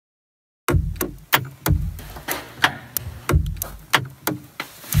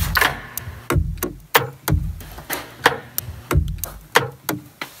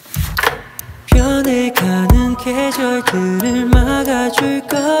계절들을 막아줄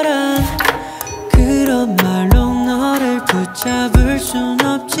거란 그런 말로 너를 붙잡을 순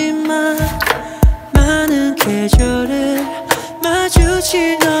없지만 많은 계절을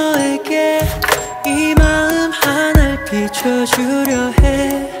마주칠 너에게 이 마음 하나를 비춰주려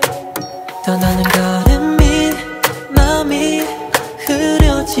해. 떠나는 걸음이 마음이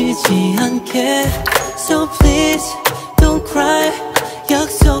흐려지지 않게 So please don't cry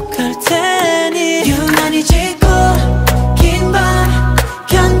약속할 테니 유난히 짙고 긴 밤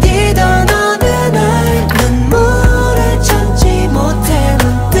견디던 어느 날 눈물을 참지 못해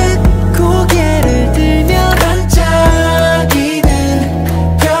문득 고개를 들며 반짝이는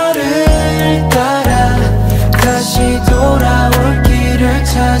별을 따라 다시 돌아올 길을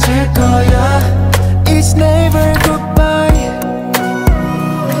찾을 거야. It's never goodbye.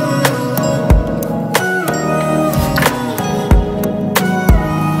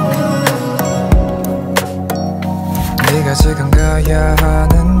 네가 지금 가야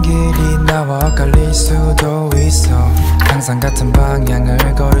하는 길이 나와 엇갈릴 수도 있어. 항상 같은 방향을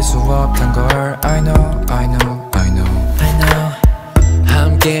걸을 수 없단 걸 I know, I know, I know, I know.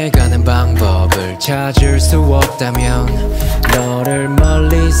 함께 가는 방법을 찾을 수 없다면 너를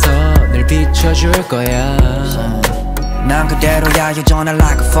멀리서 늘 비춰줄 거야. 난 그대로야 여전히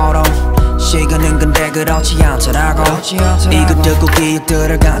like a photo. 시간은 근데 그렇지 않더라고. 이거 듣고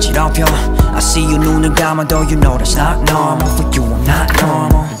기억들을 간지럽혀. I see you 눈을 감아도 you know that's not normal. For you I'm not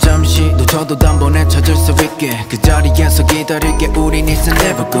normal. 잠시 놓쳐도 단번에 찾을 수 있게 그 자리에서 기다릴게. 우린 it's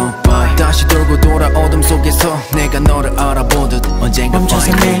never goodbye. 다시 돌고 돌아 어둠 속에서 내가 너를 알아보듯 언젠가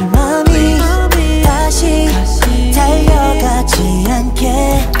멈춰서 내 맘이 다시 달려가지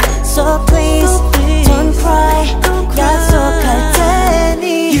않게 So please don't cry 약속할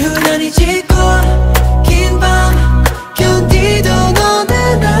테니 유난히 짙고 긴 밤 견디던 어느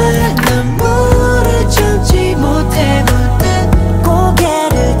날 눈물을 참지 못해 문득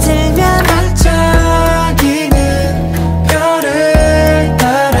고개를 들면 반짝이는 별을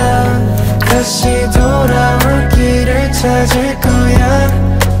따라 다시 돌아올 길을 찾을 거야.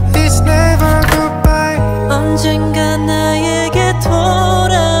 It's never goodbye. 언젠가 나에게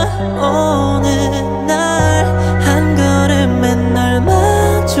돌아오는 날 한 걸음에 널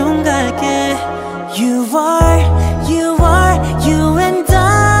마중 갈게. You are, you are, you and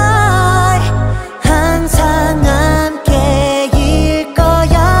I 항상 함께일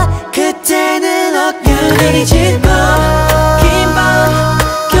거야. 그때는 어깨를 짚어 긴 밤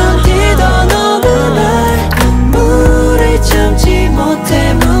견디던 어느 날 눈물을 참지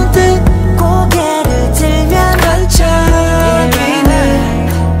못해 문득 고개를 들면 반짝이는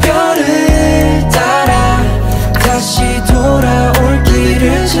별을 따라 다시 돌아올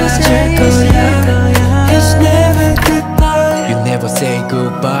길을 찾을 거야. It's never goodbye. You never say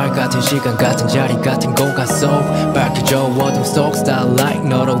goodbye. 같은 시간 같은 자리 같은 공간 속 밝혀져 어둠 속 starlight.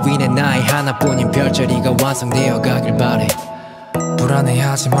 너로 인해 나의 하나뿐인 별자리가 완성되어 가길 바래.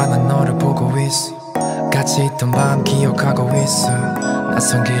 불안해하지만 난 너를 보고 있어. 같이 있던 밤 기억하고 있어.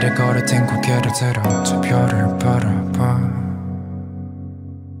 낯선 길을 걸을 땐 고개를 들어 저 별을 바라봐.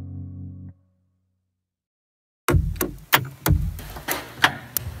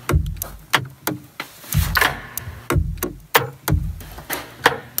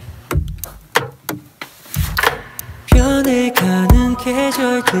 변해가는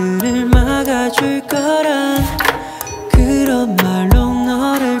계절들을 막아줄 거란 그런 말로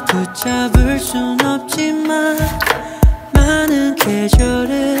너를 붙잡을 순 없지만 많은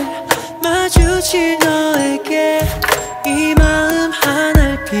계절을 마주칠 너에게 이 마음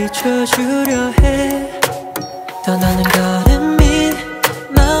하나를 비춰주려 해. 떠나는 걸음이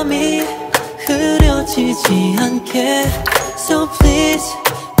마음이 흐려지지 않게 So please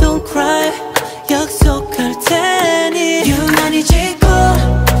don't cry 약속할 테니 유난히 짙고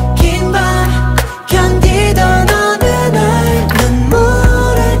긴 밤 견디던 어느 날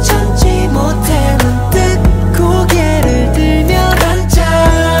눈물을 참지 못해 문득 고개를 들며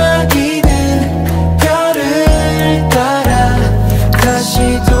반짝이는 별을 따라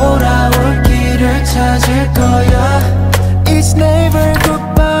다시 돌아올 길을 찾을 거야. It's never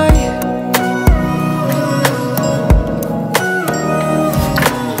goodbye.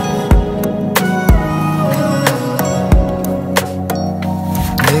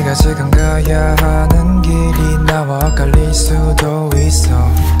 네가 지금 가야 하는 길이 나와 엇갈릴 수도 있어.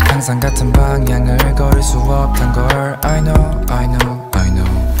 항상 같은 방향을 걸을 수 없단 걸 I know, I know, I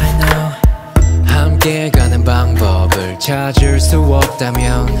know, I know. 함께 가는 방법을 찾을 수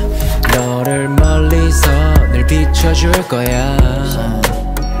없다면 너를 멀리서 늘 비춰줄 거야.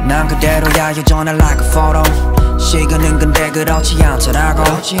 난 그대로야 여전히 like a photo. 시간은 근데 그렇지 않더라고.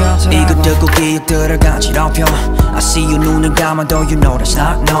 이거 듣고 기억들을 간지럽혀. I see you 눈을 감아도 you know that's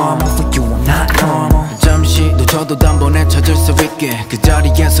not normal. For you I'm not normal. 잠시 놓쳐도 단번에 찾을 수 있게 그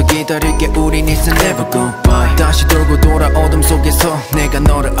자리에서 기다릴게. 우린 it's never goodbye. 다시 돌고 돌아 어둠 속에서 내가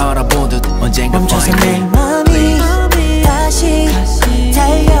너를 알아보듯 언젠가 멈춰서 내 맘이 다시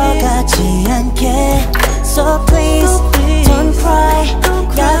달려가지 않게. So please don't cry.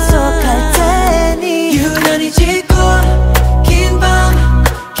 약속할 테니 유난히 짙고 긴 밤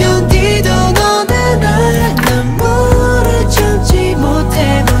견디던 어느 날 눈물을 참지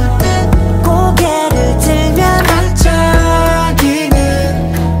못해 문득 고개를 들면 반짝이는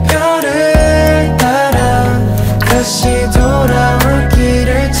별을 따라 다시 돌아올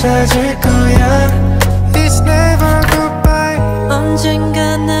길을 찾을 거야. It's never goodbye.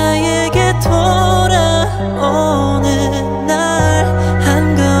 언젠가 나에게 돌아오는 날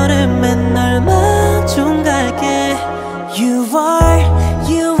한 걸음에 널 마중 갈게. You are,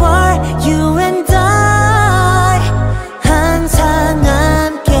 you and I 항상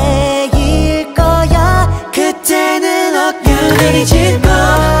함께일 거야. 그때는 유난히 짙고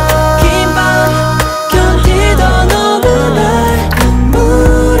긴 밤 견디던 어느 날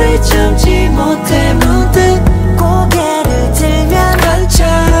눈물을 참지 못해 문득 고개를 들면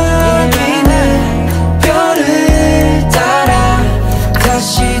반짝이는 별을 따라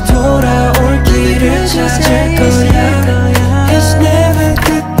다시 돌아올 길을 찾을 거야. It's never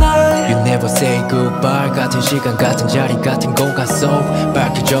goodbye. You never say goodbye. 같은 시간 같은 자리 같은 공간 속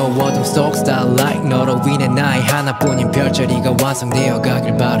밝혀져 어둠 속 starlight. 너로 인해 나의 하나뿐인 별자리가 완성되어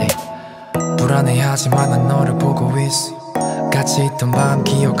가길 바래. 불안해하지만 난 너를 보고 있어. 같이 있던 밤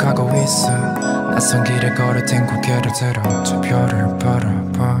기억하고 있어. 낯선 길을 걸을 땐 고개를 들어 저 별을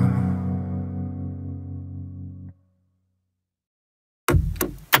바라봐.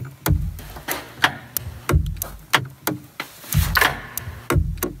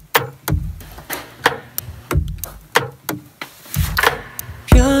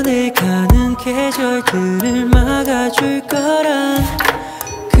 변해가는 계절들을 막아줄 거란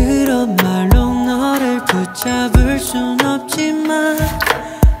그런 말로 너를 붙잡을 순 없지만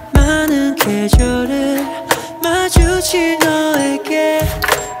많은 계절을 마주칠 너에게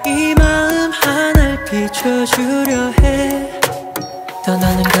이 마음 하나를 비춰주려 해.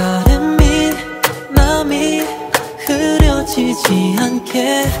 떠나는 걸음이 마음이 흐려지지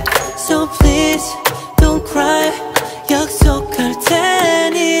않게. So please don't cry. 약속할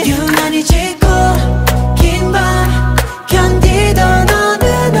테니 유난히 짙고 긴 밤 견디던 어느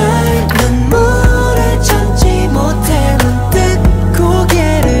날 눈물을 참지 못해 문득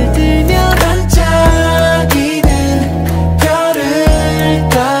고개를 들면 반짝이는 별을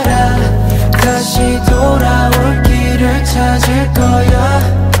따라 다시 돌아올 길을 찾을 거야.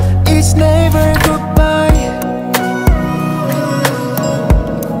 It's never goodbye.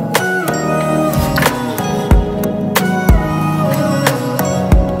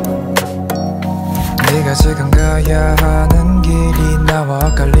 내가 지금 가야 하는 길이 나와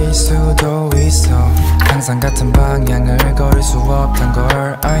엇갈릴 수도 있어. 항상 같은 방향을 걸을 수 없단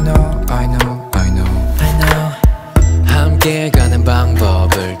걸 I know, I know, I know, I know. 함께 가는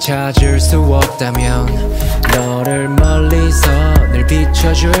방법을 찾을 수 없다면 너를 멀리서 늘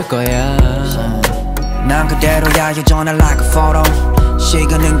비춰줄 거야. 난 그대로야 여전히 like a photo.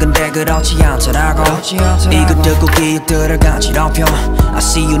 시간은 근데 그렇지 않더라고. 이거 듣고 기억들을 간지럽혀. I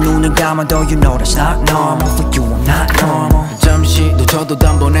see you 눈을 감아도 you know that's not normal. For you I'm not normal. 잠시 놓쳐도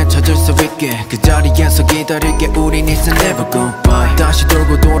단번에 찾을 수 있게 그 자리에서 기다릴게. 우린 it's never goodbye. 다시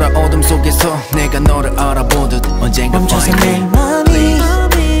돌고 돌아 어둠 속에서 내가 너를 알아보듯 언젠가 멈춰서 내 맘이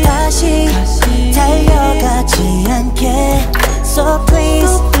다시 달려가지 않게. So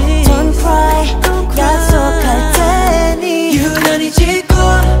please don't cry. 약속할 테니 유난히 짙고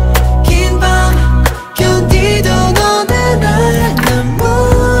긴 밤 견디던 어느 날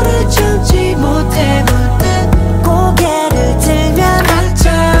눈물을 참지 못해 문득 고개를 들면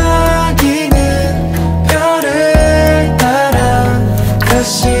반짝이는 별을 따라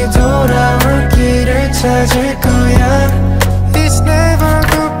다시 돌아올 길을 찾을 거야. It's never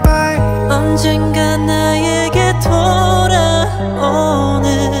goodbye. 언젠가 나에게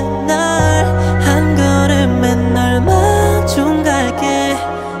돌아오는 날 한 걸음에 널 마중 갈게.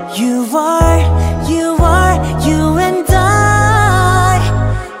 You are, you and I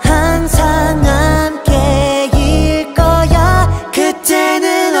항상 함께일 거야.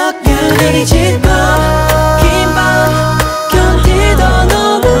 그때는 유난히 짙고 긴 밤 견디던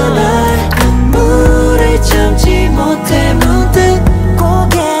어느 날 눈물을 참지 못해 문득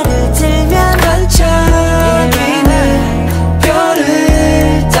고개를 들면 반짝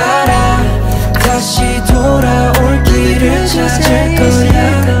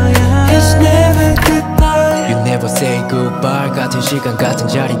시간 같은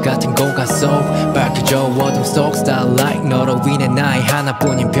자리 같은 공간 속 밝혀져 어둠 속 starlight 너로 인해 나의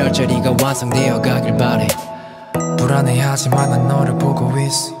하나뿐인 별자리가 완성되어 가길 바래. 불안해하지만 난 너를 보고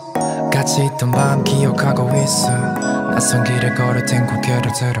있어. 같이 있던 밤 기억하고 있어. 낯선 길을 걸을 땐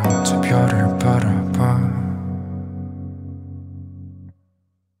고개를 들어 저 별을 바라봐.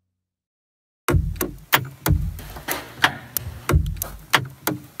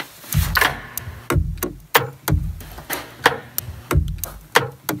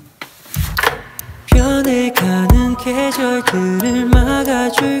 변해가는 계절들을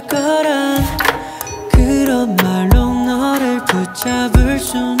막아줄 거란 그런 말로 너를 붙잡을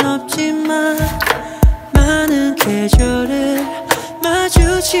순 없지만 많은 계절을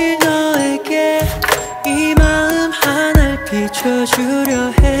마주칠 너에게 이 마음 하나를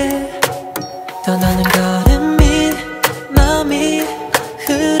비춰주려 해. 떠나는 걸음이 마음이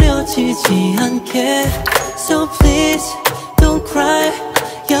흐려지지 않게 So please don't cry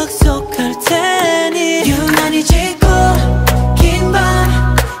약속할 테니 유난히 짙고 긴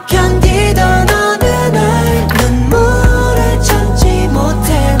밤 견디던 어느 날 눈물을 참지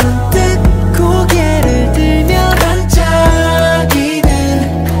못해 문득 고개를 들며 반짝이는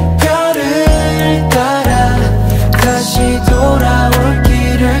별을 따라 다시 돌아올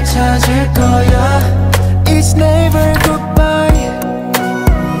길을 찾을 거야. It's never goodbye.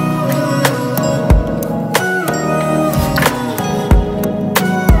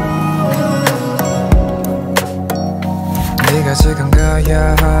 네가 지금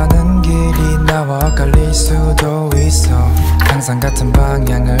가야 하는 길이 나와 엇갈릴 수도 있어. 항상 같은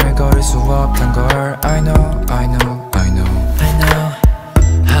방향을 걸을 수 없단 걸 I know, I know, I know, I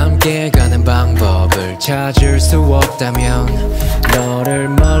know. 함께 가는 방법을 찾을 수 없다면 너를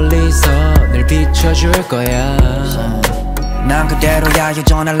멀리서 늘 비춰줄 거야. 난 그대로야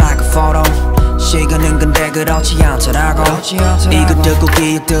여전히 like a photo. 시간은 근데 그렇지 않더라고. 이것들고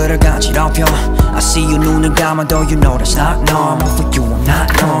기억들을 간지럽혀. I see you 눈을 감아도 you know that's not normal. For you I'm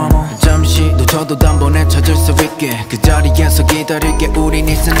not normal. 잠시 놓쳐도 단번에 찾을 수 있게 그 자리에서 기다릴게. 우린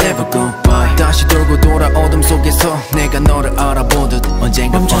it's never goodbye. 다시 돌고 돌아 어둠 속에서 내가 너를 알아보듯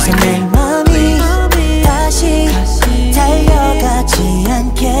언젠가 멈춰서 내 맘이 다시 달려가지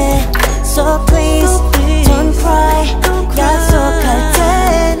않게 So please don't cry 약속할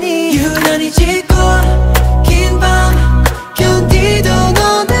테니 유난히 짙고 긴 밤 견디던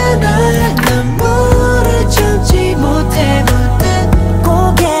어느 날 눈물을 참지 못해 문득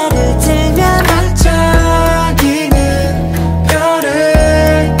고개를 들면 반짝이는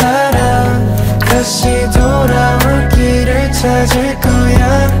별을 따라 다시 돌아올 길을 찾을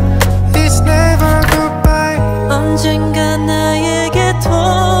거야. It's never goodbye. 언젠가 나에게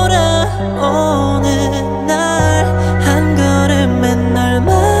돌아오는 날 한 걸음에 널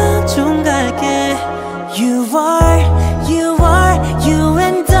마중 갈게. You are, you are, you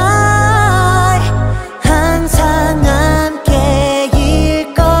and I 항상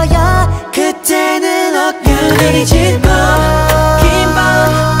함께일 거야. 그때는 어깨를 짚어 긴 밤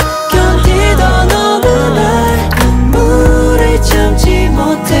견디던 어느 날 눈물을 참지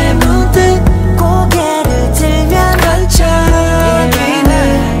못해 문득 고개를 들면 반짝이는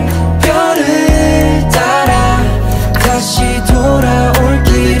별을 따라 다시 돌아올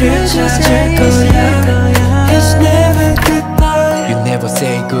길을 찾을 거야. It's never goodbye. You never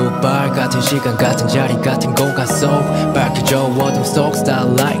say goodbye. 같은 시간 같은 자리 같은 공간 속 밝혀져 어둠 속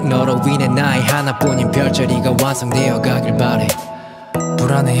starlight 너로 인해 나의 하나뿐인 별자리가 완성되어 가길 바래.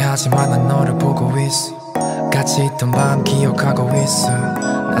 불안해하지만 난 너를 보고 있어. 같이 있던 밤 기억하고 있어.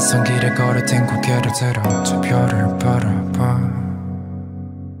 낯선 길을 걸을 땐 고개를 들어 저 별을 바라봐.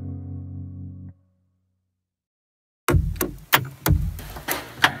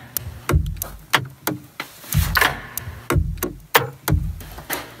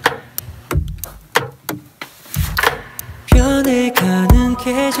 변해가는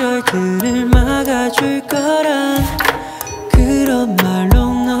계절들을 막아줄 거란 그런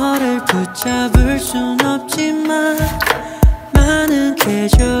말로 너를 붙잡을 순 없지만 많은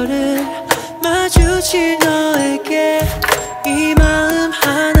계절을 마주칠 너에게 이 마음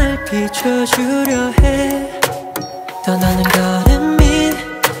하나를 비춰주려 해. 떠나는 걸음이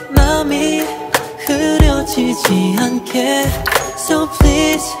마음이 흐려지지 않게 So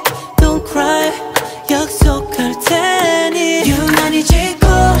please don't cry 약속할 테니 유난히 짙고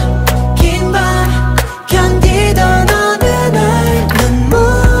긴 밤 견디던 어느 날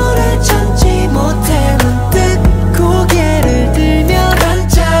눈물을 참지 못해 문득 고개를 들며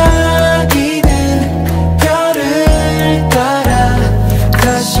반짝이는 별을 따라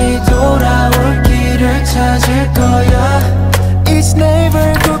다시 돌아올 길을 찾을 거야. It's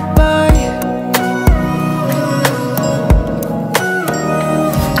never goodbye.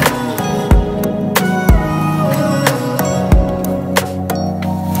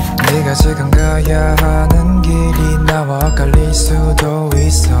 가야 하는 길이 나와 엇갈릴 수도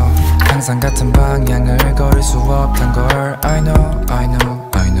있어 항상 같은 방향을 걸을 수 없단 걸 I know, I know,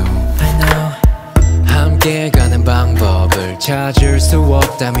 I know, I know. 함께 가는 방법을 찾을 수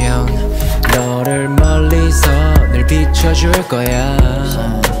없다면 너를 멀리서 늘 비춰줄 거야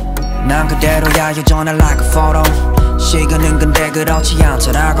난 그대로야 여전히 like a photo 시간은 근데 그렇지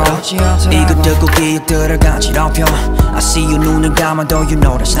않더라고 이거 듣고 기억들을 간지럽혀 I see you 눈을 감아도 you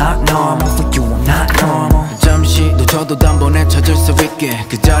know that's not normal For you I'm not normal 잠시 놓쳐도 단번에 찾을 수 있게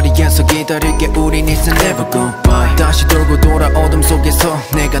그 자리에서 기다릴게 우린 있어 never goodbye 다시 돌고 돌아 어둠 속에서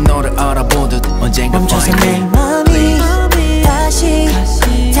내가 너를 알아보듯 언젠가 멈춰서 내 맘이 다시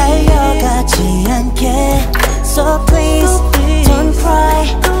달려가지 않게 So please don't cry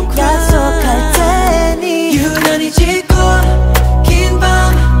약속할 테니 유난히 짙고 긴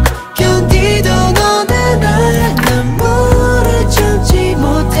밤 견디도 너는 날 눈물을 참지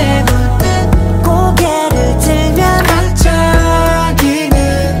못해 문득 고개를 들면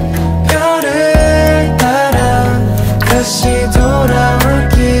반짝이는 별을 따라 다시 돌아올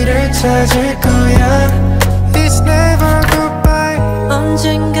길을 찾을 거야 It's never goodbye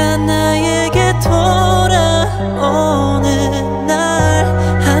언젠가 나에게 돌아오는 날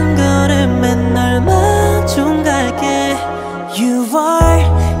한 걸음에 널 마중 갈게 You are,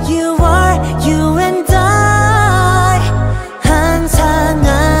 you are, you and I 항상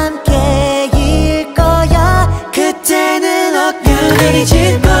함께일 거야 그때는 어떻게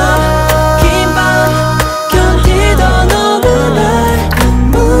짙고 긴 밤 견디던 너는 날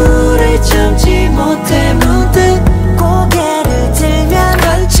눈물을 참지 못해 문득 고개를 들면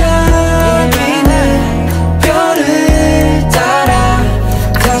반짝이는 별을 따라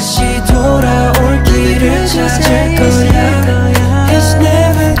다시 돌아올 길을 찾을 거야 It's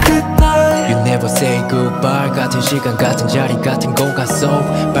never goodbye You never say goodbye 같은 시간 같은 자리 같은 공간 속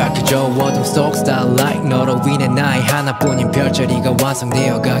밝혀져 어둠 속 starlight 너로 인해 나의 하나뿐인 별자리가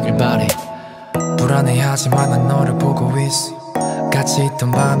완성되어 가길 바래 불안해하지만 난 너를 보고 있어 같이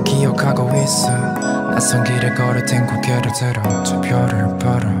있던 밤 기억하고 있어 낯선 길을 걸을 땐 고개를 들어 저 별을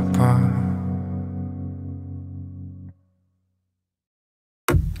바라봐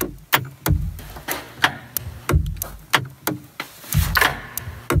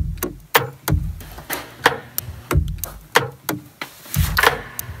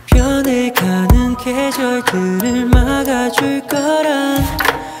변해가는 계절들을 막아줄 거란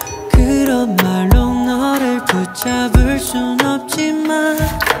그런 말로 너를 붙잡을 순 없지만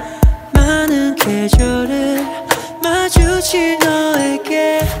많은 계절을 마주칠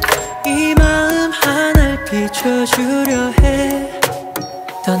너에게 이 마음 하나를 비춰주려 해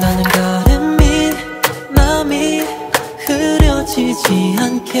떠나는 걸음이 마음이 흐려지지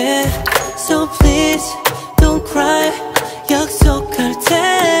않게 So please don't cry 약속할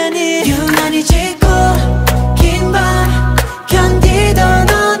테니 유난히 짙고 긴 밤 견디던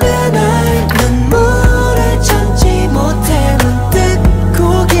어느 날 눈물을 참지 못해 문득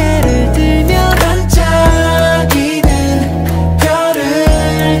고개를 들면 반짝이는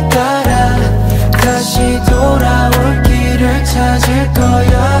별을 따라 다시 돌아올 길을 찾을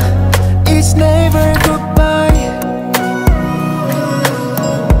거야 It's never goodbye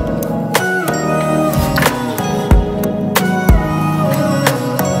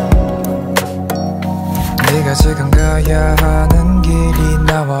내가 지금 가야 하는 길이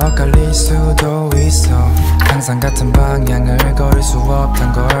나와 엇갈릴 수도 있어 항상 같은 방향을 걸을 수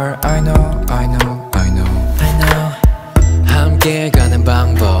없단 걸 I know, I know, I know, I know. 함께 가는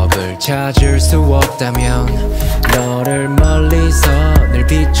방법을 찾을 수 없다면 너를 멀리서 늘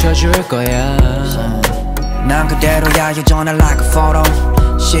비춰줄 거야 난 그대로야 여전히 like a photo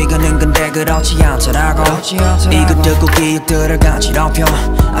시간은 근데 그렇지 않더라고 이거 듣고 기억들을 간지럽혀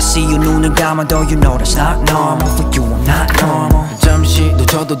I see you 눈을 감아도 you know that's not normal For you I'm not normal 잠시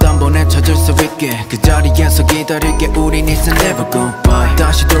놓쳐도 단번에 찾을 수 있게 그 자리에서 기다릴게 우린 있어 never goodbye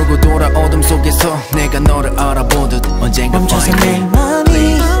다시 돌고 돌아 어둠 속에서 내가 너를 알아보듯 언젠가 멈춰서 내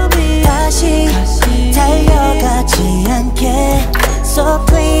맘이 다시 달려가지 않게 So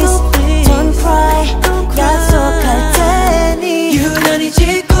please don't cry 약속할 테니 유난히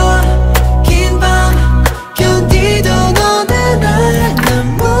짙고 긴 밤 견디던 어느 날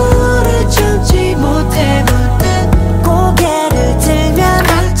눈물을 참지 못해 문득 고개를 들면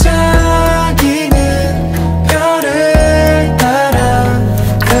반짝이는 별을 따라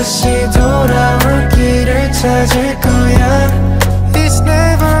다시 돌아올 길을 찾을 거야 It's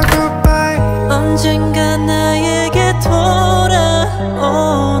never goodbye 언젠가 나에게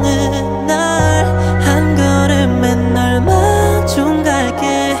돌아오는 날 한 걸음에 널 마중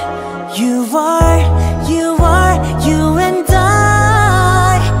갈게 You are, you are, you and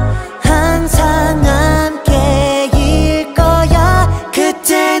I 항상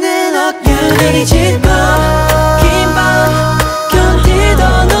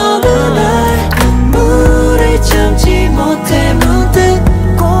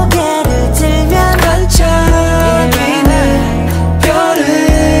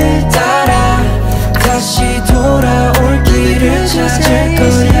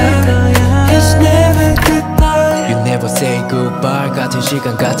say goodbye 같은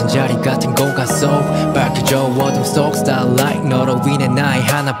시간 같은 자리 같은 공간 속 밝혀져 어둠 속 starlight 너로 인해 나의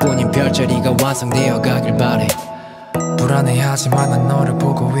하나뿐인 별자리가 완성되어 가길 바래 불안해하지만 난 너를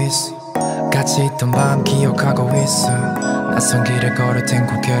보고 있어 같이 있던 밤 기억하고 있어 낯선 길을 걸을 땐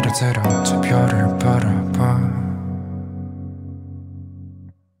고개를 들어 저 별을 바라봐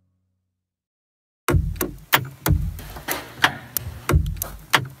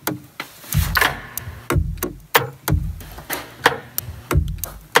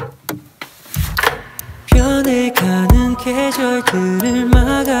변해가는 계절들을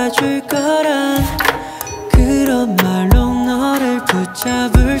막아줄 거란 그런 말로 너를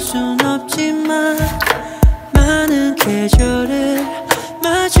붙잡을 순 없지만 많은 계절을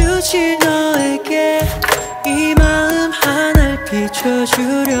마주칠 너에게 이 마음 하나를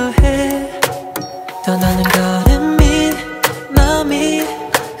비춰주려 해 떠나는 걸음이 마음이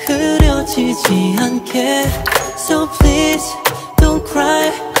흐려지지 않게 So please don't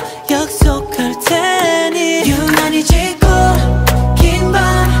cry 약속할 테니 유난히 짙고 긴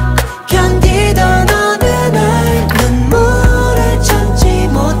밤 견디던 어느 날 눈물을 참지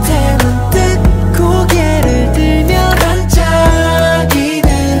못해 문득 고개를 들며 반짝이는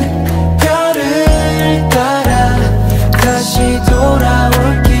별을 따라 다시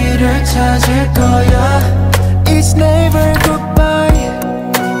돌아올 길을 찾을 거야 It's never goodbye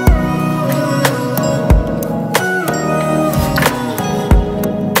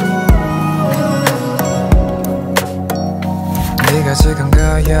네가 지금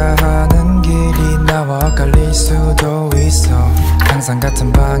가야 하는 길이 나와 엇갈릴 수도 있어 항상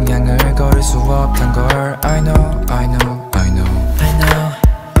같은 방향을 걸을 수 없단 걸 I know, I know, I know, I know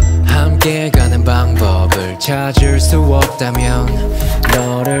함께 가는 방법을 찾을 수 없다면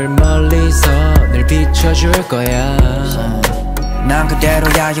너를 멀리서 늘 비춰줄 거야 난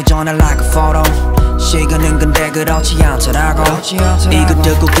그대로야 여전히 like a photo 시간은 근데 그렇지 않더라고 이거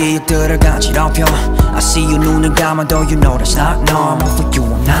듣고 기억들을 간지럽혀 I see you 눈을 감아도 you know that's not normal For you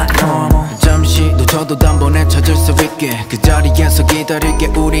I'm not normal 잠시 놓쳐도 단번에 찾을 수 있게 그 자리에서 기다릴게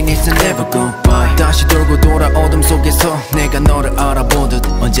우린 it's never goodbye 다시 돌고 돌아 어둠 속에서 내가 너를 알아보듯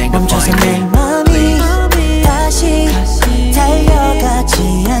언젠가 멈춰서 내 맘이 다시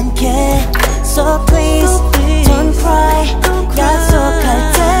달려가지 않게 So please don't cry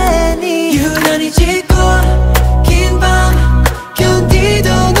약속할 테니 유난히 짙고 긴 밤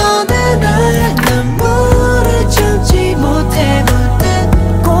견디던 어느 날 눈물을 참지 못해 문득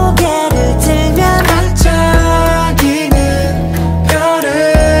고개를 들면 반짝이는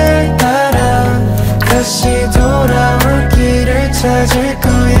별을 따라 다시 돌아올 길을 찾을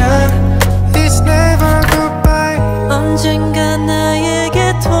거야 It's never goodbye 언젠가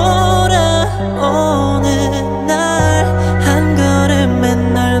나에게 돌아오는 날 한 걸음에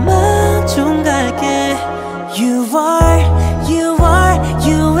널 마중 갈게 You are, you are,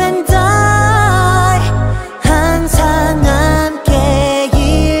 you and I 항상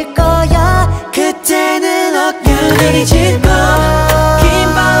함께일 거야 그때는 어깨를 짚고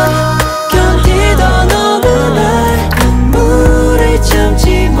긴 밤 견디던 어느 날 눈물을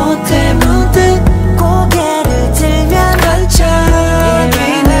참지 못해 문득 고개를 들면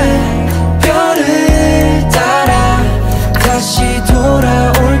반짝이는 별을 따라 다시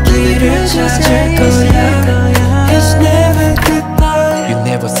돌아올 길을 찾을 거야 It's never goodbye You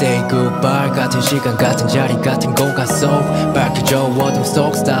never say goodbye 같은 시간 같은 자리 같은 공간 속 밝혀져 어둠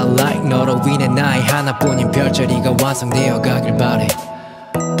속 starlight 너로 인해 나의 하나뿐인 별자리가 완성되어 가길 바래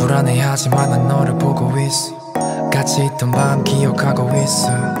불안해하지만 난 너를 보고 있어 같이 있던 밤 기억하고 있어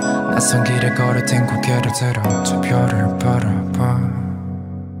낯선 길을 걸을 땐 고개를 들어 저 별을 바라봐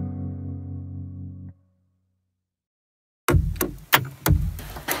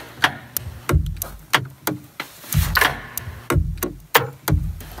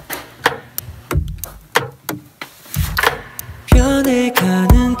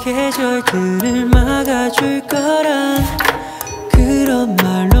변해가는 계절들을 막아줄 거란 그런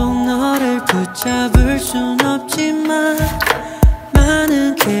말로 너를 붙잡을 순 없지만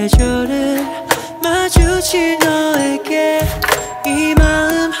많은 계절을 마주칠 너에게 이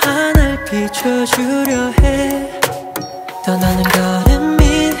마음 하나를 비춰주려 해 떠나는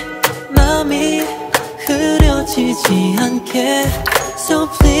걸음이 마음이 흐려지지 않게 So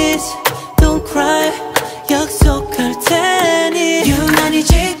please don't cry 약속할 테니 유난히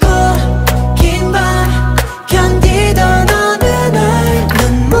짙고 긴 밤 견디던 어느 날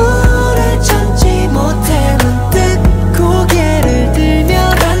눈물을 참지 못해 문득 고개를 들며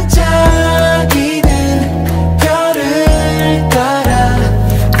반짝이는 별을 따라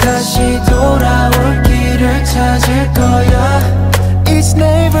다시 돌아올 길을 찾을 거야 It's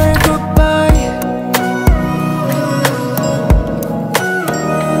never goodbye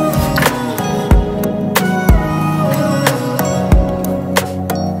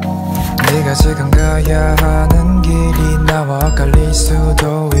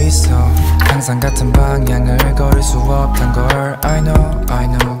항상 같은 방향을 걸을 수 없단 걸 I know, I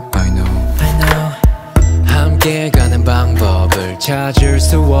know, I know, I know. 함께 가는 방법을 찾을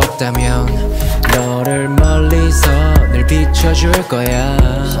수 없다면 너를 멀리서 늘 비춰줄 거야.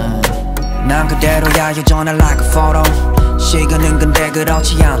 난 그대로야 여전히 like a photo. 시간은 근데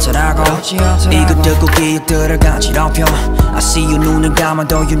그렇지 않더라고. 이거 듣고 기억들을 간지럽혀. I see you 눈을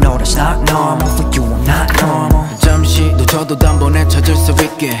감아도 you know that's not normal. For you I'm not normal. 잠시 놓쳐도 단번에 찾을 수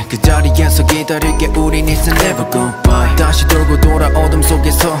있게 그 자리에서 기다릴게. 우린 it's never goodbye. 다시 돌고 돌아 어둠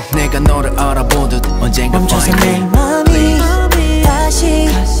속에서 내가 너를 알아보듯 언젠가 멈춰서 내 맘이 다시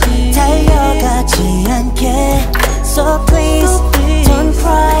달려가지 않게. So please don't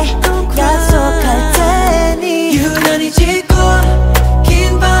cry. 약속할 테니 유난히 짙고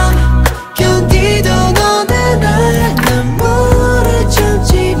긴 밤 견디던 어느 날 눈물을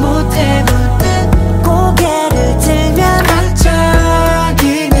참지 못해 문득 고개를 들면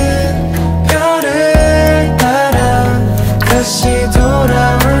반짝이는 별을 따라 다시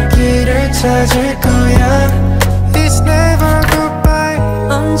돌아올 길을 찾을 거야. It's never goodbye.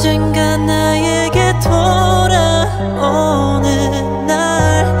 언젠가 나에게 돌아오는 날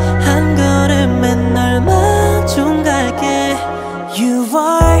한 걸음에 널 마중 갈게. You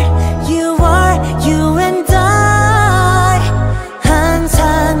are, you are, you and I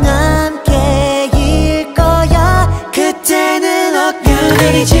항상 함께일 거야. 그때는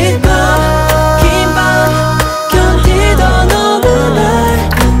어깨를 짚고 긴 밤 견디던 어느 날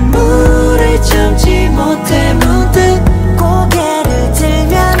눈물을 참지 못해 문득 고개를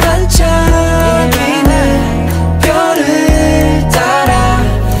들면 반짝이는 별을 따라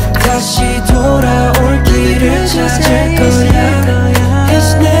다시 돌아올 길을 찾을 거야.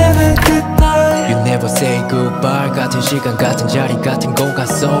 It's never goodbye. You never say goodbye. 같은 시간 같은 자리 같은 공간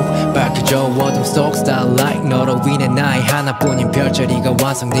속 밝혀져 어둠 속 starlight. 너로 인해 나의 하나뿐인 별자리가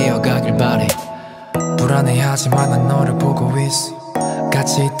완성되어 가길 바래. 불안해하지만 난 너를 보고 있어.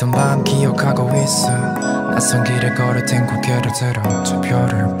 같이 있던 밤 기억하고 있어. 낯선 길을 걸을 땐 고개를 들어 저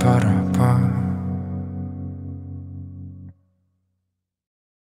별을 바라봐.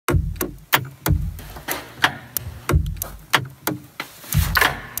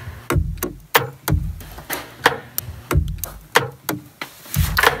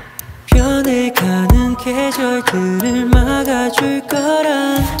 변해가는 계절들을 막아줄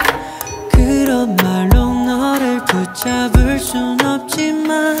거란 그런 말로 너를 붙잡을 순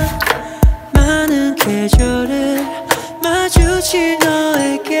없지만 많은 계절을 마주칠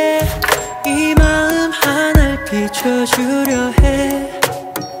너에게 이 마음 하나를 비춰주려 해.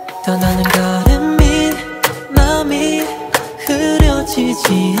 떠나는 걸음이 마음이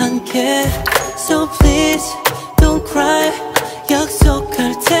흐려지지 않게. So please don't cry.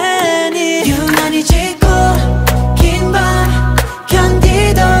 약속할 테니 유난히 짙고 긴 밤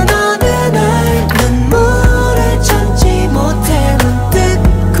견디던 어느 날 눈물을 참지 못해 문득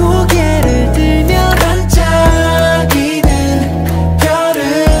고개를 들면 반짝이는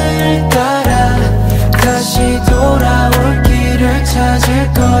별을 따라 다시 돌아올 길을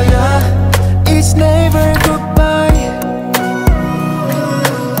찾을 거야. It's never goodbye.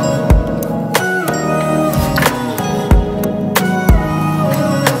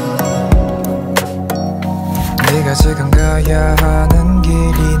 내가 지금 가야 하는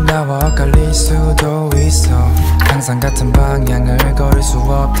길이 나와 엇갈릴 수도 있어. 항상 같은 방향을 걸을 수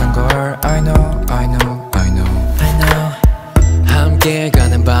없단 걸 I know, I know, I know, I know. 함께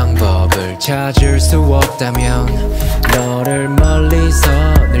가는 방법을 찾을 수 없다면 너를 멀리서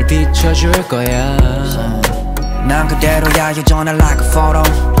늘 비춰줄 거야. 난 그대로야 여전히 like a photo.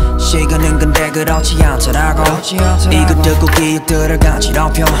 시간은 근데 그렇지 않더라고. 이거 듣고 기억들을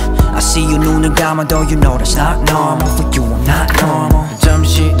간지럽혀. I see you 눈을 감아도 you know that's not normal. For you I'm not normal.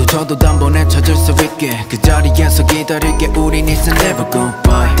 잠시 놓쳐도 단번에 찾을 수 있게 그 자리에서 기다릴게. 우린 it's never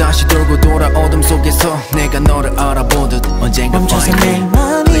goodbye. 다시 돌고 돌아 어둠 속에서 내가 너를 알아보듯 언젠가 멈춰서 내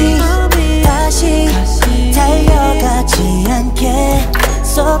맘이 다시 달려가지 않게.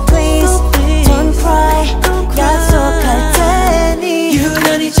 So please don't cry. 약속할 테니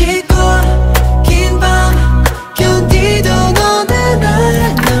유난히 짙고 긴 밤 견디던 어느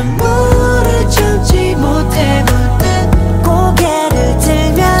날 눈물을 참지 못해 문득 고개를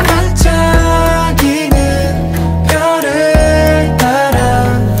들면 반짝이는 별을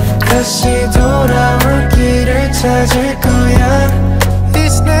따라 다시 돌아올 길을 찾을 거야.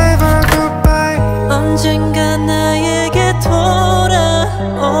 It's never goodbye. 언젠가 나에게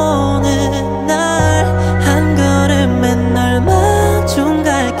돌아오는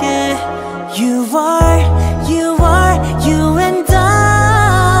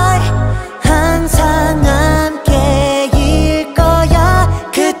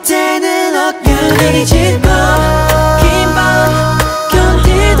유난히 짙고 긴 밤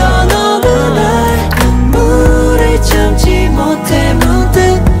견디던 어느 날 눈물을 참지 못해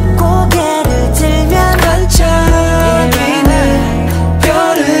문득 고개를 들면 반짝이는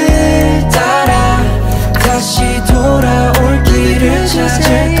별을 따라 다시 돌아올 길을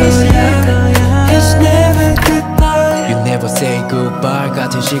찾을 거야. It's never goodbye. You never say goodbye.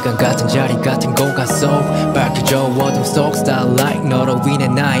 같은 시간 같은 자리 같은 공간 속 밝혀져 어둠 속 starlight 너로 인해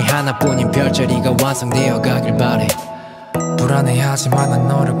나의 하나뿐인 별자리가 완성되어 가길 바래. 불안해하지만 난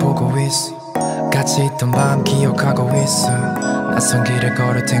너를 보고 있어. 같이 있던 밤 기억하고 있어. 낯선 길을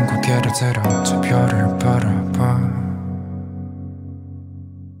걸을 땐 고개를 들어 저 별을 바라봐.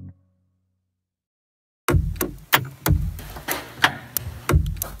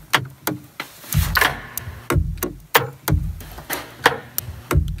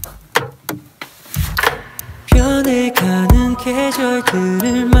 변해가는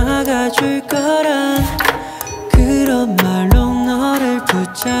계절들을 막아줄 거란 그런 말로 너를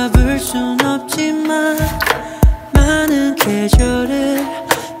붙잡을 순 없지만 많은 계절을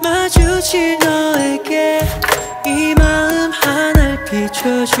마주칠 너에게 이 마음 하나를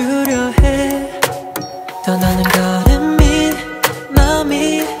비춰주려 해. 떠나는 걸음이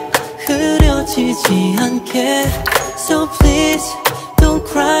마음이 흐려지지 않게 So please don't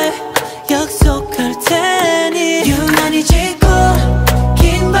cry 약속할 테니 유난히 짙고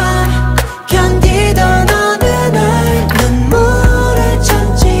긴 밤 견디던 어느 날 눈물을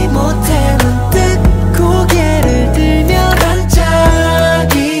참지 못해 문득 고개를 들며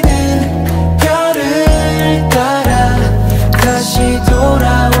반짝이는 별을 따라 다시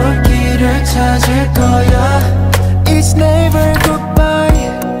돌아올 길을 찾을 거야. It's never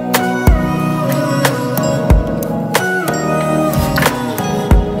goodbye.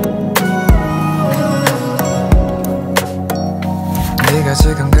 내가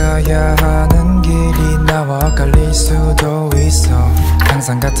지금 가야 하는 길이 나와 엇갈릴 수도 있어.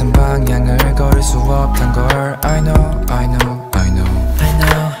 항상 같은 방향을 걸을 수 없단 걸 I know, I know, I know, I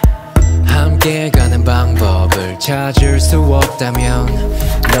know. 함께 가는 방법을 찾을 수 없다면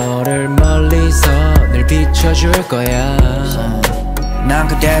너를 멀리서 늘 비춰줄 거야. 난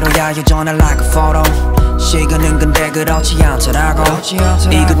그대로야 여전히 like a photo. 시간은 근데 그렇지 않더라고.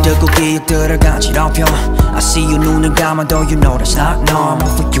 이거 듣고 기억들을 간지럽혀. I see you 눈을 감아도 you know that's not normal.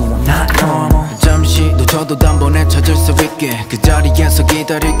 For you I'm not normal. 잠시 놓쳐도 단번에 찾을 수 있게 그 자리에서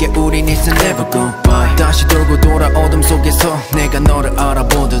기다릴게. 우린 it's never goodbye. 다시 돌고 돌아 어둠 속에서 내가 너를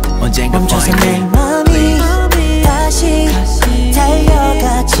알아보듯 언젠가 멈춰서 내 맘이 다시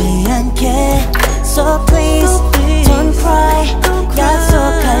달려가지 않게 So please don't cry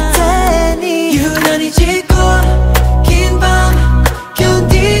약속할 테니 유난히 짙고 긴 밤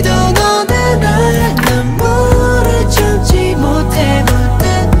견디던 어느 날 눈물을 참지 못해 문득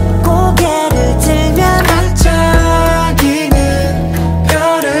고개를 들면 반짝이는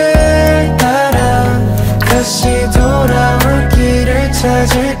별을 따라 다시 돌아올 길을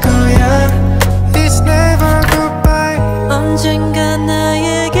찾을 거야. It's never goodbye. 언젠가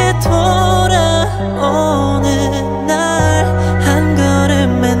나에게 돌아오는 날 한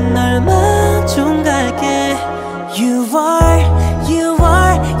걸음에 널 마중 갈게. You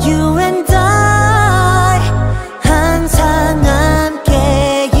are, you and I 항상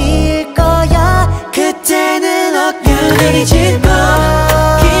함께일 거야. 그때는 어깨를 짚어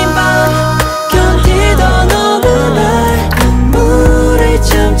긴 밤 견디던 어느 날 눈물을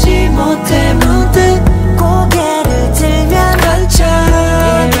참지 못해 문득 고개를 들면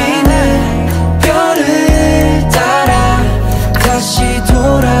반짝이는 별을 따라 다시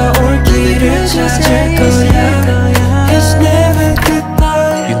돌아올 길을 찾을 거야. It's never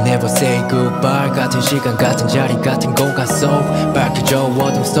goodbye. You never say goodbye. 같은 시간 같은 자리 같은 공간 속 밝혀져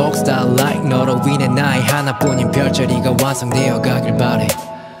어둠 속 starlight 너로 인해 나의 하나뿐인 별자리가 완성되어 가길 바래.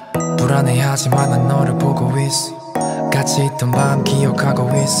 불안해하지만 난 너를 보고 있어. 같이 있던 밤 기억하고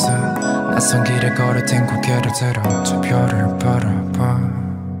있어. 낯선 길을 걸을 땐 고개를 들어 저 별을 바라봐.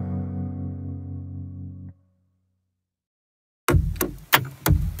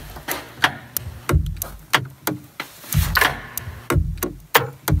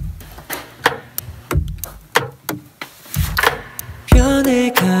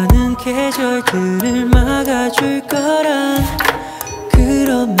 변해가는 계절들을 막아줄 거란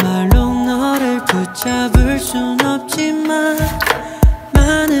그런 말로 너를 붙잡을 순 없지만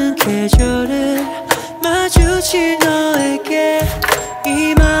많은 계절을 마주칠 너에게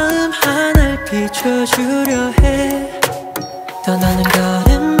이 마음 하나를 비춰주려 해. 떠나는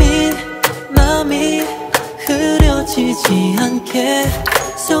걸음이 마음이 흐려지지 않게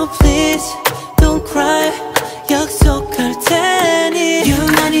So please don't cry 약속할 테니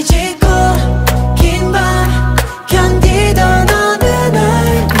유난히 짙고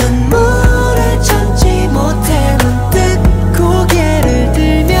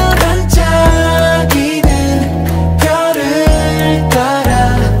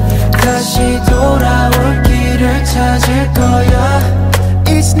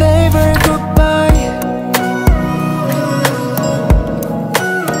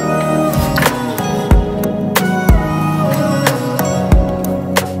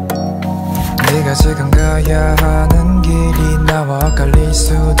내가 지금 가야 하는 길이 나와 엇갈릴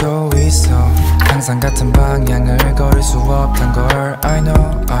수도 있어 항상 같은 방향을 걸을 수 없단 걸 I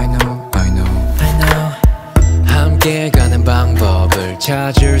know, I know, I know, I know. 함께 가는 방법을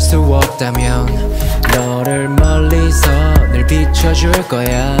찾을 수 없다면 너를 멀리서 늘 비춰줄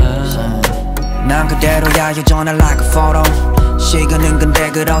거야 난 그대로야 여전히 like a photo 시간은 근데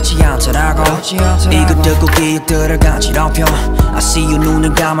그렇지 않더라고 이거 듣고 기억들을 간지럽혀 I see you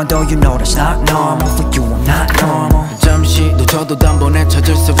눈을 감아도 you know that's not normal For you I'm not normal 잠시 놓쳐도 단번에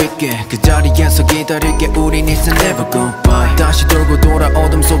찾을 수 있게 그 자리에서 기다릴게 우린 있어 never goodbye 다시 돌고 돌아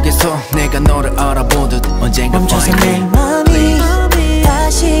어둠 속에서 내가 너를 알아보듯 언젠가 멈춰서 내 맘이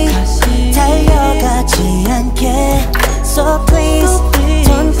다시 달려가지 않게 So please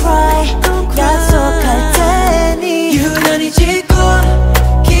don't cry 약속할 테니 유난히 짙고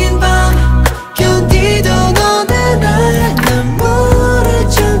긴 밤 견디도 너는 날 눈물을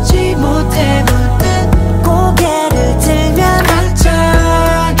참지 못해 문득 고개를 들면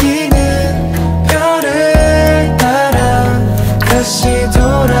반짝이는 별을 따라 다시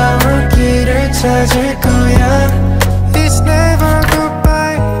돌아올 길을 찾을 거야 It's never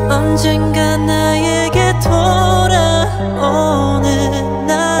goodbye 언젠가 나에게 돌아오는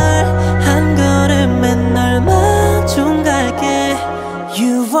날 한 걸음에 널 마중 갈게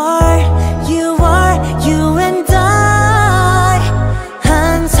You are, you and I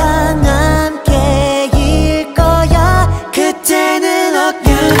항상 함께일 거야 그때는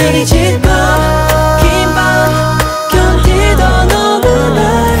어깨를 짚고 긴 밤 견디던 너는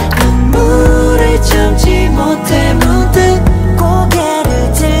날 눈물을 참지 못해 문득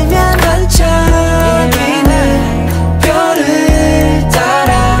고개를 들면 반짝이는 별을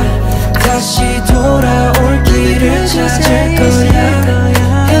따라 다시 돌아올 길을 찾을 거야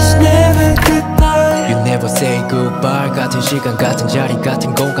It's never goodbye You never say goodbye 같은 시간 같은 자리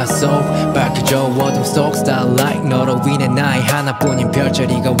같은 공간 속 밝혀져 어둠 속 starlight 너로 인해 나의 하나뿐인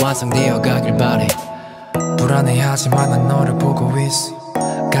별자리가 완성되어 가길 바래 불안해하지만 난 너를 보고 있어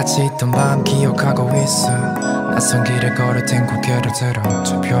같이 있던 밤 기억하고 있어 낯선 길을 걸을 땐 고개를 들어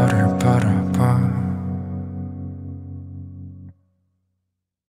저 별을 바라봐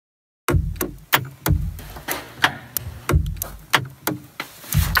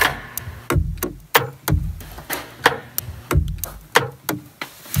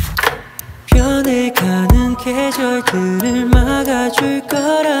변해가는 계절들을 막아줄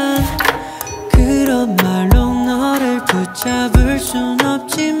거란 그런 말로 너를 붙잡을 순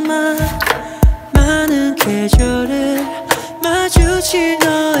없지만 많은 계절을 마주칠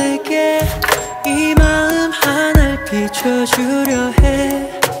너에게 이 마음 하나를 비춰주려 해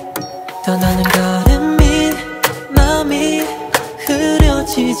떠나는 걸음이 마음이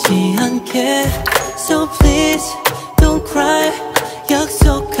흐려지지 않게 So please don't cry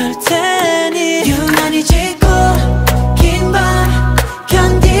약속할 테니 유난히 짙고 긴 밤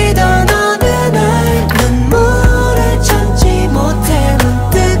견디던 어느 날 눈물을 참지 못해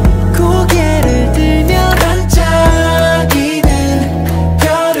문득 고개를 들면 반짝이는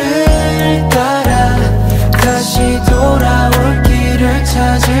별을 따라 다시 돌아올 길을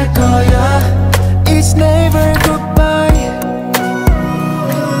찾을 거야 It's never goodbye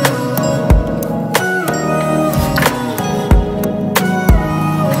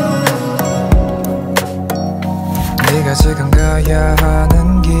내가 지금 가야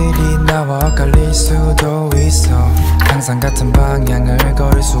하는 길이 나와 엇갈릴 수도 있어 항상 같은 방향을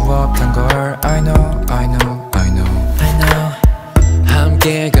걸을 수 없단 걸 I know, I know, I know, I know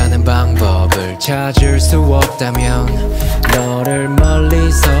함께 가는 방법을 찾을 수 없다면 너를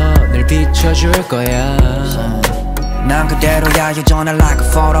멀리서 늘 비춰줄 거야 난 그대로야 여전히 like a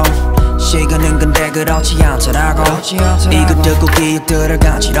photo 시간은 근데 그렇지 않더라고 이거 듣고 기억들을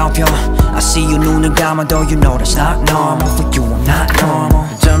간지럽혀 I see you 눈을 감아도 you know that's not normal For you I'm not normal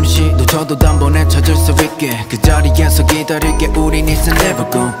잠시 놓쳐도 단번에 찾을 수 있게 그 자리에서 기다릴게 우린 있어 never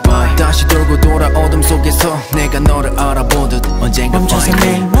goodbye 다시 돌고 돌아 어둠 속에서 내가 너를 알아보듯 언젠가 멈춰서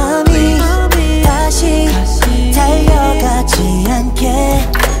내 맘이 다시 달려가지 않게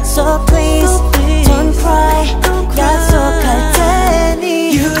So please don't cry 약속할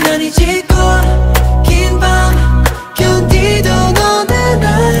테니 유난히 짙고 긴 밤 견디던 어느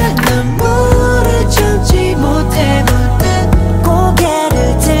날 눈물을 참지 못해 문득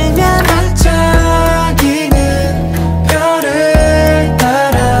고개를 들면 반짝이는 별을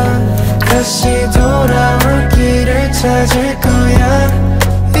따라 다시 돌아올 길을 찾을 거야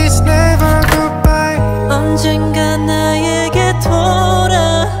It's never goodbye 언젠가 나에게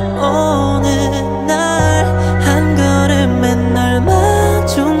돌아오는 날 한 걸음에 널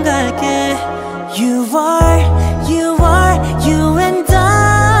마중 갈게 You are, you and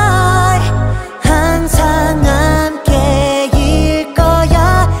I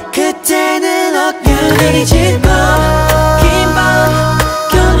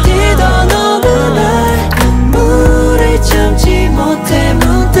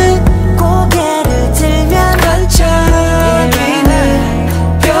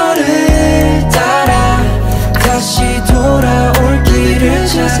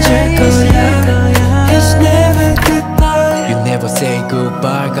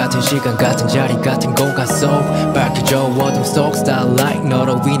같은 시간 같은 자리 같은 공간 속 밝혀져 어둠 속 starlight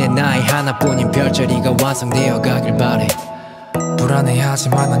너로 인해 나의 하나뿐인 별자리가 완성되어 가길 바래.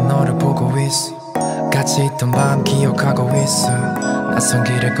 불안해하지만 난 너를 보고 있어. 같이 있던 밤 기억하고 있어. 낯선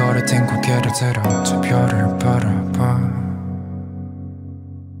길을 걸을 땐 고개를 들어 저 별을 바라봐.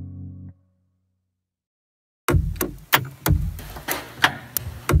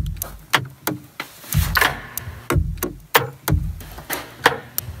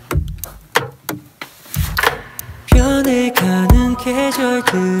 변해가는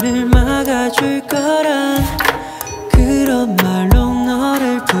계절들을 막아줄 거란 그런 말로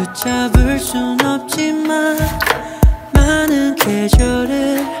너를 붙잡을 순 없지만 많은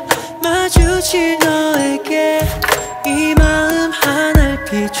계절을 마주칠 너에게 이 마음 하나를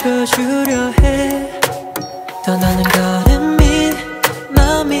비춰주려 해. 떠나는 걸음이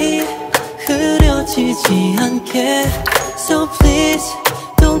마음이 흐려지지 않게 So please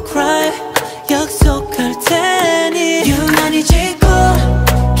don't cry 약속할 테니 유난히 짙고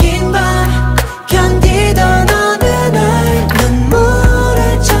긴 밤 견디던 어느 날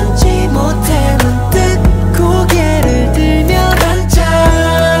눈물을 참지 못해 문득 고개를 들며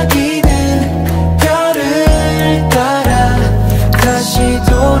반짝이는 별을 따라 다시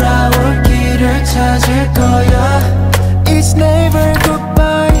돌아올 길을 찾을 거야. It's never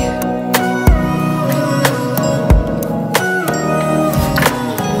goodbye.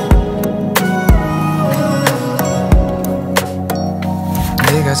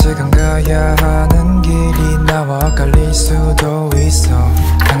 네가 지금 가야 하는 길이 나와 엇갈릴 수도 있어.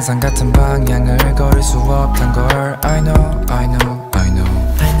 항상 같은 방향을 걸을 수 없단 걸 I know, I know, I know,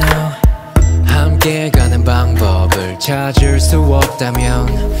 I know. 함께 가는 방법을 찾을 수 없다면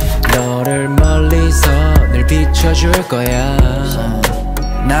너를 멀리서 늘 비춰줄 거야.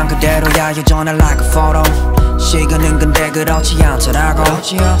 난 그대로야 여전히 like a photo. 시간은 근데 그렇지 않더라고.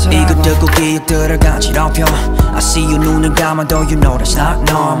 이거 듣고 기억들을 간지럽혀. I see you 눈을 감아도 you know that's not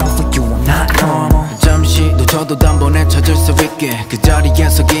normal. For you I'm not normal. 잠시 놓쳐도 단번에 찾을 수 있게 그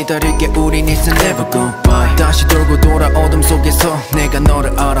자리에서 기다릴게. 우린 it's never goodbye. 다시 돌고 돌아 어둠 속에서 내가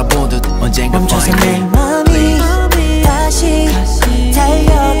너를 알아보듯 언젠가 멈춰서 내 맘이 다시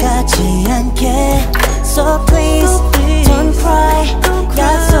달려가지 않게 So please don't cry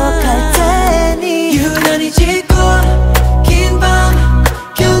약속할 테니 유난히 짙고 긴 밤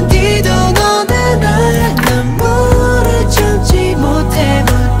견디던 어느 날 눈물을 참지 못해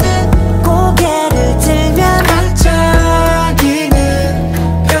문득 고개를 들면 반짝이는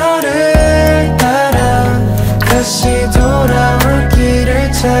별을 따라 다시 돌아올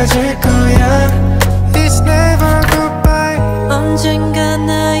길을 찾을 거야. It's never goodbye. 언젠가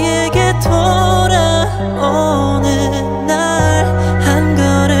나에게 돌아오는 날 한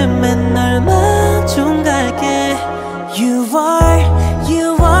걸음에 널 마중 갈게. You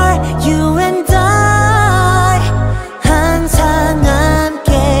are, you and I 항상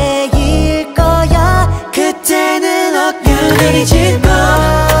함께일 거야. 그때는 어떻게 짙고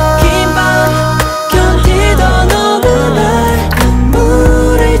긴 밤 견디던 어느 날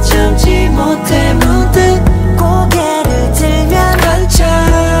눈물을 참지 못해 문득 고개를 들면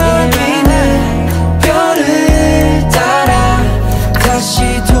반짝이는 별을 따라 다시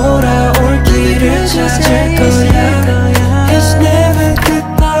돌아올 길을 찾을 거야. It's never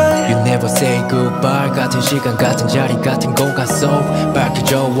goodbye. You never say goodbye. 같은 시간 같은 자리 같은 공간 속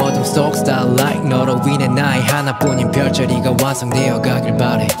밝혀져 어둠 속 starlight 너로 인해 나의 하나뿐인 별자리가 완성되어 가길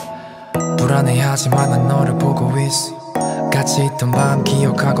바래. 불안해하지만 난 너를 보고 있어. 같이 있던 밤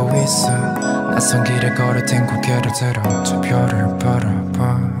기억하고 있어. 낯선 길을 걸을 땐 고개를 들어 저 별을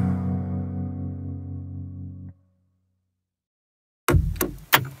바라봐.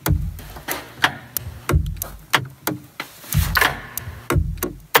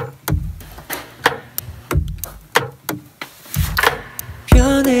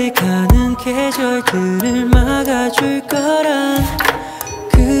 변해가는 계절들을 막아줄 거란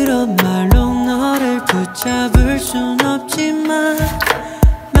그런 말로 너를 붙잡을 순 없지만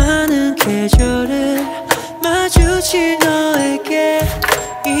많은 계절을 마주칠 너에게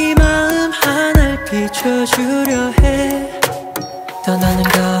이 마음 하나를 비춰주려 해. 떠나는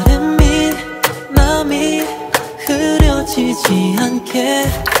걸음이 마음이 흐려지지 않게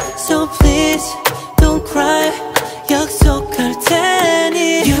So please don't cry 약속할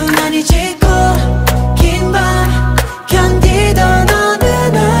테니 유난히 짙고 긴 밤 견디던 어느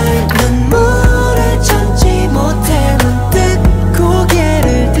날 눈물을 참지 못해 문득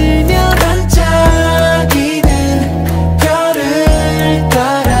고개를 들며 반짝이는 별을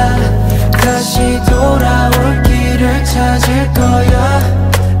따라 다시 돌아올 길을 찾을 거야.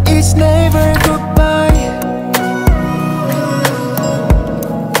 It's never goodbye.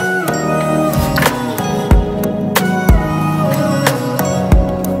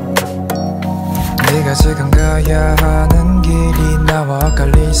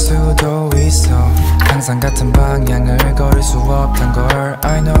 항상 같은 방향을 걸을 수 없단 걸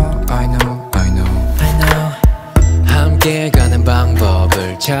I know, I know, I know, I know. 함께 가는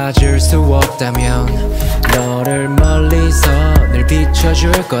방법을 찾을 수 없다면 너를 멀리서 늘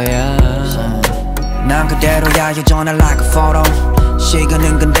비춰줄 거야. 난 그대로야 여전히 like a photo.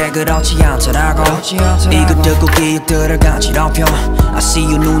 시간은 근데 그렇지 않더라고. 이거 듣고 기억들을 간지럽혀. I see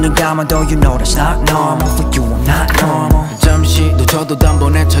you 눈을 감아도 you know that's not normal. For you I'm not normal. 잠시 놓쳐도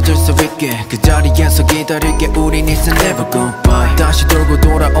단번에 찾을 수 있게 그 자리에서 기다릴게. 우린 it's never goodbye. 다시 돌고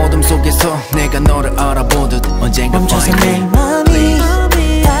돌아 어둠 속에서 내가 너를 알아보듯 언젠가 멈춰서 내 맘이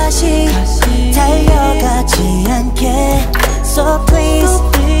다시 달려가지 않게. So please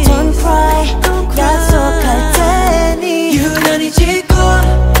don't cry. 약속할 테니 유난히 짙고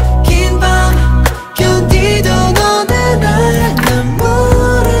긴 밤 견디던 어느 날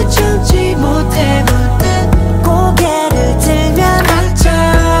눈물을 참지 못해 문득 고개를 들면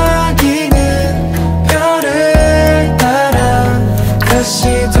반짝이는 별을 따라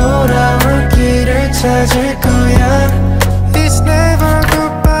다시 돌아올 길을 찾을 거야. It's never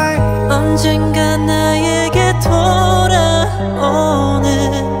goodbye. 언젠가 나에게 돌아오는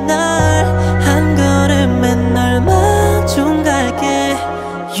날 한 걸음에 널 마중 갈게.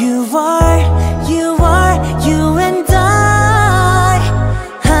 You are, you are, you and I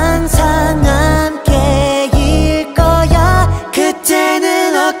항상 함께일 거야.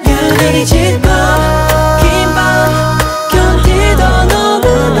 그때는 어떻게 짙고 긴 밤 견디던 어느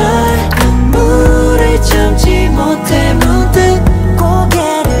날 눈물을 참지 못해 문득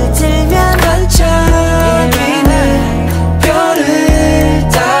고개를 들면 반짝이는 별을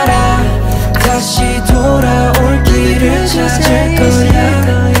따라 다시 돌아올 길을 찾을 거야.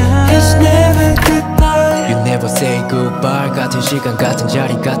 It's never goodbye. You never say goodbye. 같은 시간 같은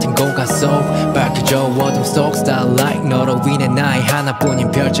자리 같은 공간 속 밝혀져 어둠 속 starlight. 너로 인해 나의 하나뿐인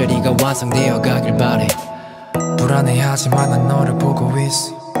별자리가 완성되어 가길 바래. 불안해하지만 난 너를 보고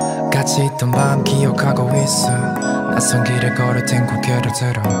있어. 같이 있던 밤 기억하고 있어. 낯선 길을 걸을 땐 고개를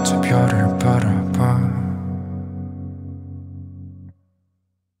들어 저 별을 바라봐.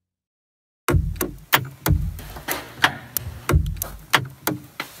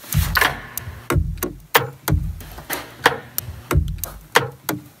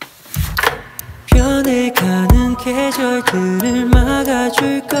 변해가는 계절들을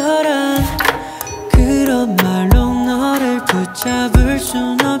막아줄 거란 그런 말로 너를 붙잡을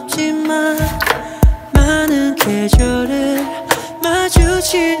순 없지만 많은 계절을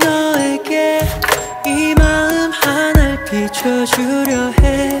마주칠 너에게 이 마음 하나를 비춰주려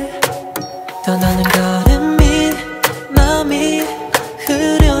해. 떠나는 걸음이 마음이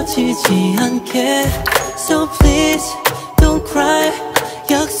흐려지지 않게. So please don't cry.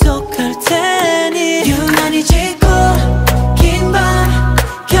 약속할 테니 유난히 짙고 긴 밤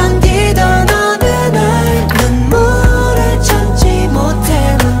견디던 어느 날 눈물을 참지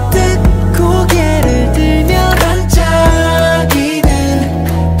못해 문득 고개를 들면 반짝이는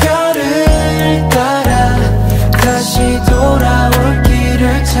별을 따라 다시 돌아올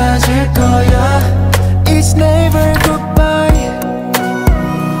길을 찾을 거야. It's never goodbye.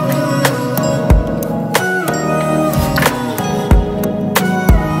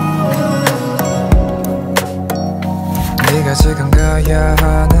 내가 지금 가야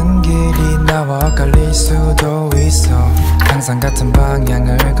하는 길이 나와 엇갈릴 수도 있어. 항상 같은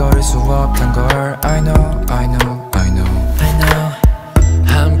방향을 걸을 수 없단 걸 I know, I know, I know, I know.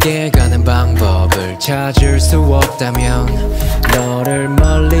 함께 가는 방법을 찾을 수 없다면 너를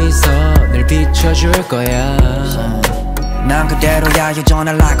멀리서 늘 비춰줄 거야. 난 그대로야 여전히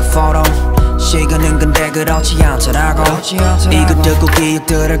like a photo. 시간은 근데 그렇지 않더라고. 이거 듣고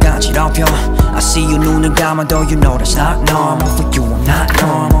기억들을 간지럽혀. I see you 눈을 감아도 you know that's not normal. For you I'm not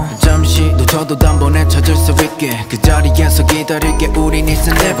normal. 잠시 놓쳐도 단번에 찾을 수 있게 그 자리에서 기다릴게. 우린 it's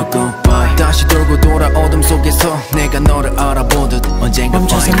never goodbye. 다시 돌고 돌아 어둠 속에서 내가 너를 알아보듯 언젠가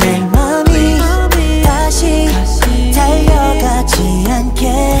멈춰서 내 맘이 다시 달려가지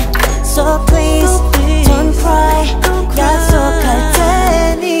않게. So please don't cry. 약속할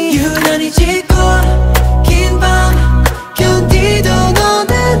테니 유난히 짙고 긴 밤 견디던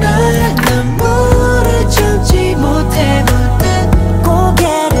어느 날 눈물을 참지 못해 문득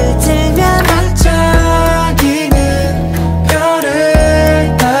고개를 들면 반짝이는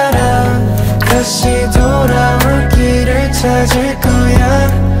별을 따라 다시 돌아올 길을 찾을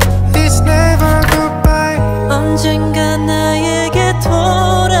거야. It's never goodbye. 언젠가 나에게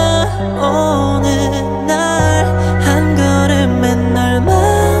돌아오는 날 한 걸음에 널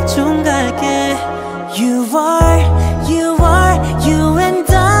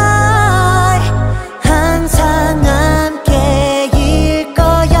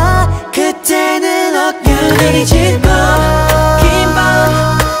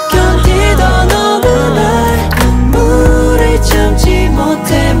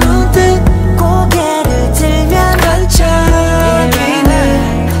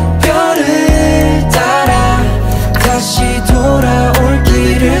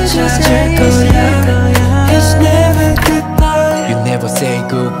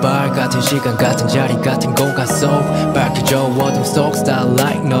같은 시간 같은 자리 같은 공간 속 밝혀져 어둠 속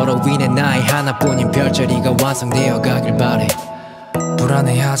starlight 너로 인해 나의 하나뿐인 별자리가 완성되어 가길 바래.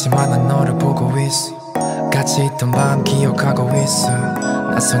 불안해하지만 난 너를 보고 있어. 같이 있던 밤 기억하고 있어.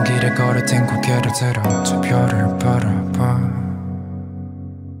 낯선 길을 걸을 땐 고개를 들어 저 별을 바라봐.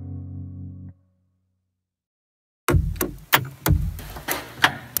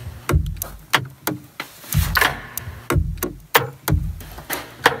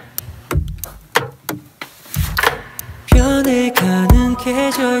 변해가는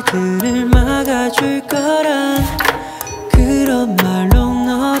계절들을 막아줄 거란 그런 말로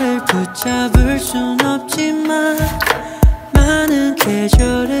너를 붙잡을 순 없지만 많은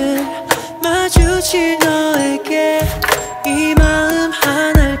계절을 마주칠 너에게 이 마음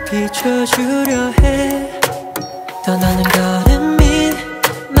하나를 비춰주려 해. 떠나는 걸음이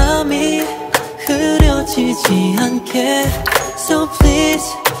마음이 흐려지지 않게 So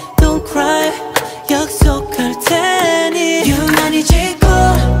please don't cry 약속할 테니 유난히 짙고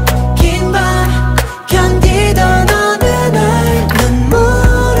긴 밤 견디던 어느 날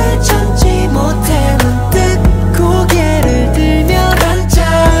눈물을 참지 못해 문득 고개를 들며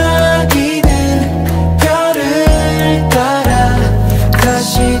반짝이는 별을 따라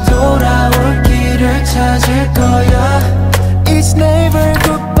다시 돌아올 길을 찾을 거야. It's never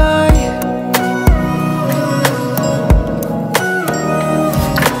goodbye.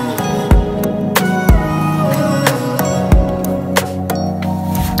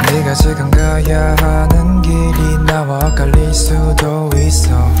 네가 지금 가야 하는 길이 나와 엇갈릴 수도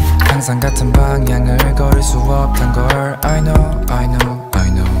있어. 항상 같은 방향을 걸을 수 없단 걸 I know, I know, I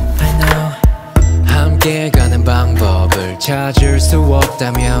know, I know. 함께 가는 방법을 찾을 수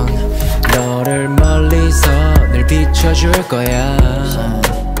없다면 너를 멀리서 늘 비춰줄 거야.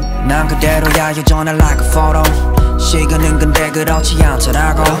 난 그대로야 여전히 like a photo. 시간은 근데 그렇지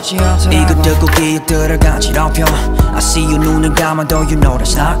않더라고. 이것들고 기억들을 간지럽혀. I see you 눈을 감아도 you know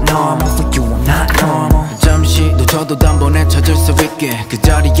that's not normal. For you I'm not normal. 잠시 놓쳐도 단번에 찾을 수 있게 그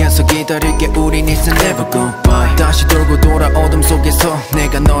자리에서 기다릴게. 우린 it's never goodbye. 다시 돌고 돌아 어둠 속에서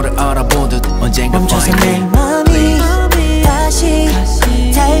내가 너를 알아보듯 언젠가 멈춰서 내 맘이 다시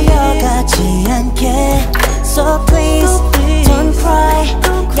달려가지 않게 So please don't cry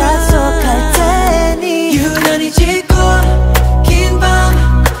약속할 테니 유난히 짙고 긴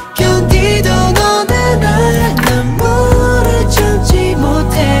밤 견디던 어느 날 눈물을 참지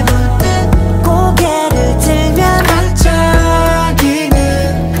못해 문득 고개를 들면 반짝이는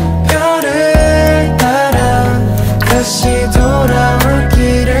별을 따라 다시 돌아올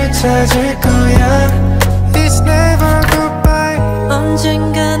길을 찾을 거야. It's never goodbye.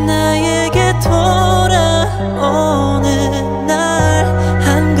 언젠가 나에게 돌아오는 날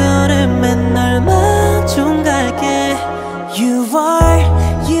한 걸음에 널 마중 갈게. You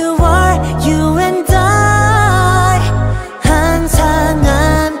are, you and I 항상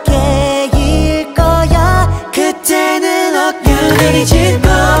함께일 거야. 그때는 어떻게 짙고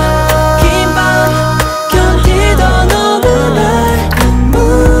긴 밤 견디던 어느 날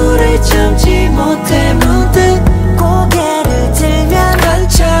눈물을 참지 못해 문득 고개를 들면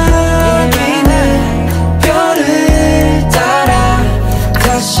반짝이는 별을 따라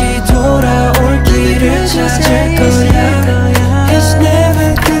다시 돌아올 길을 찾을 거야. It's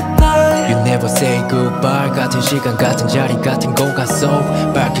never goodbye. You never say goodbye. 같은 시간 같은 자리 같은 공간 속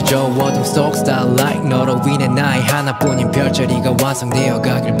밝혀져 어둠 속 starlight 너로 인해 나의 하나뿐인 별자리가 완성되어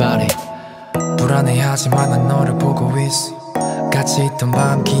가길 바래. 불안해하지만 난 너를 보고 있어. 같이 있던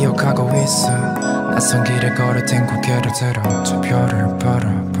밤 기억하고 있어. 낯선 길을 걸을 땐 고개를 들어 저 별을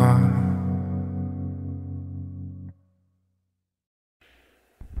바라봐.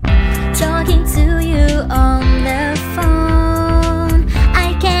 Talking to you on the phone,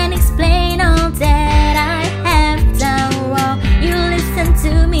 I can't explain all that I have done wrong. You listen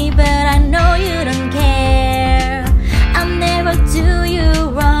to me, but I know you don't care. I'll never do you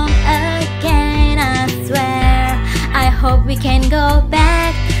wrong again, I swear. I hope we can go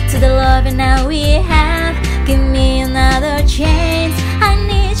back to the love and now we have. Give me another chance. I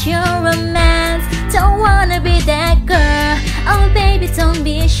need your romance. Don't wanna be that girl. Oh baby, don't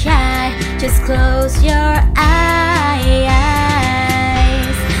be shy. Just close your eyes.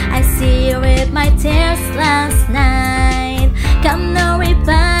 I see you with my tears last night. Got no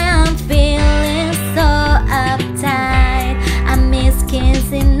reply, I'm feeling so uptight. I miss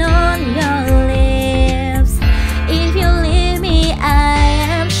kissing on your lips. If you leave me, I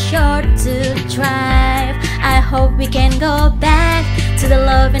am sure to drive. I hope we can go back to the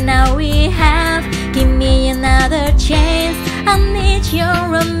love and now we have. Give me another chance. I need your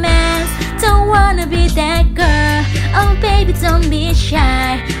romance. Don't wanna be that girl. Oh baby, don't be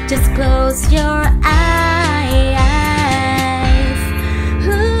shy. Just close your eyes.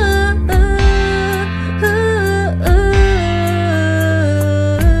 Ooh, ooh, ooh, ooh.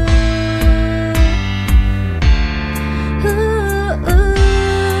 Ooh, ooh,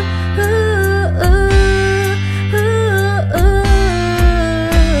 ooh, ooh, ooh.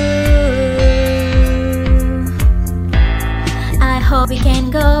 I hope we can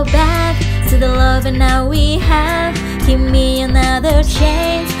go back to the love and now we have. Give me another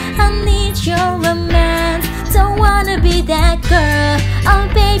chance, I need your romance. Don't wanna be that girl, oh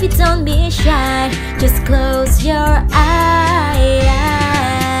baby don't be shy. Just close your eyes.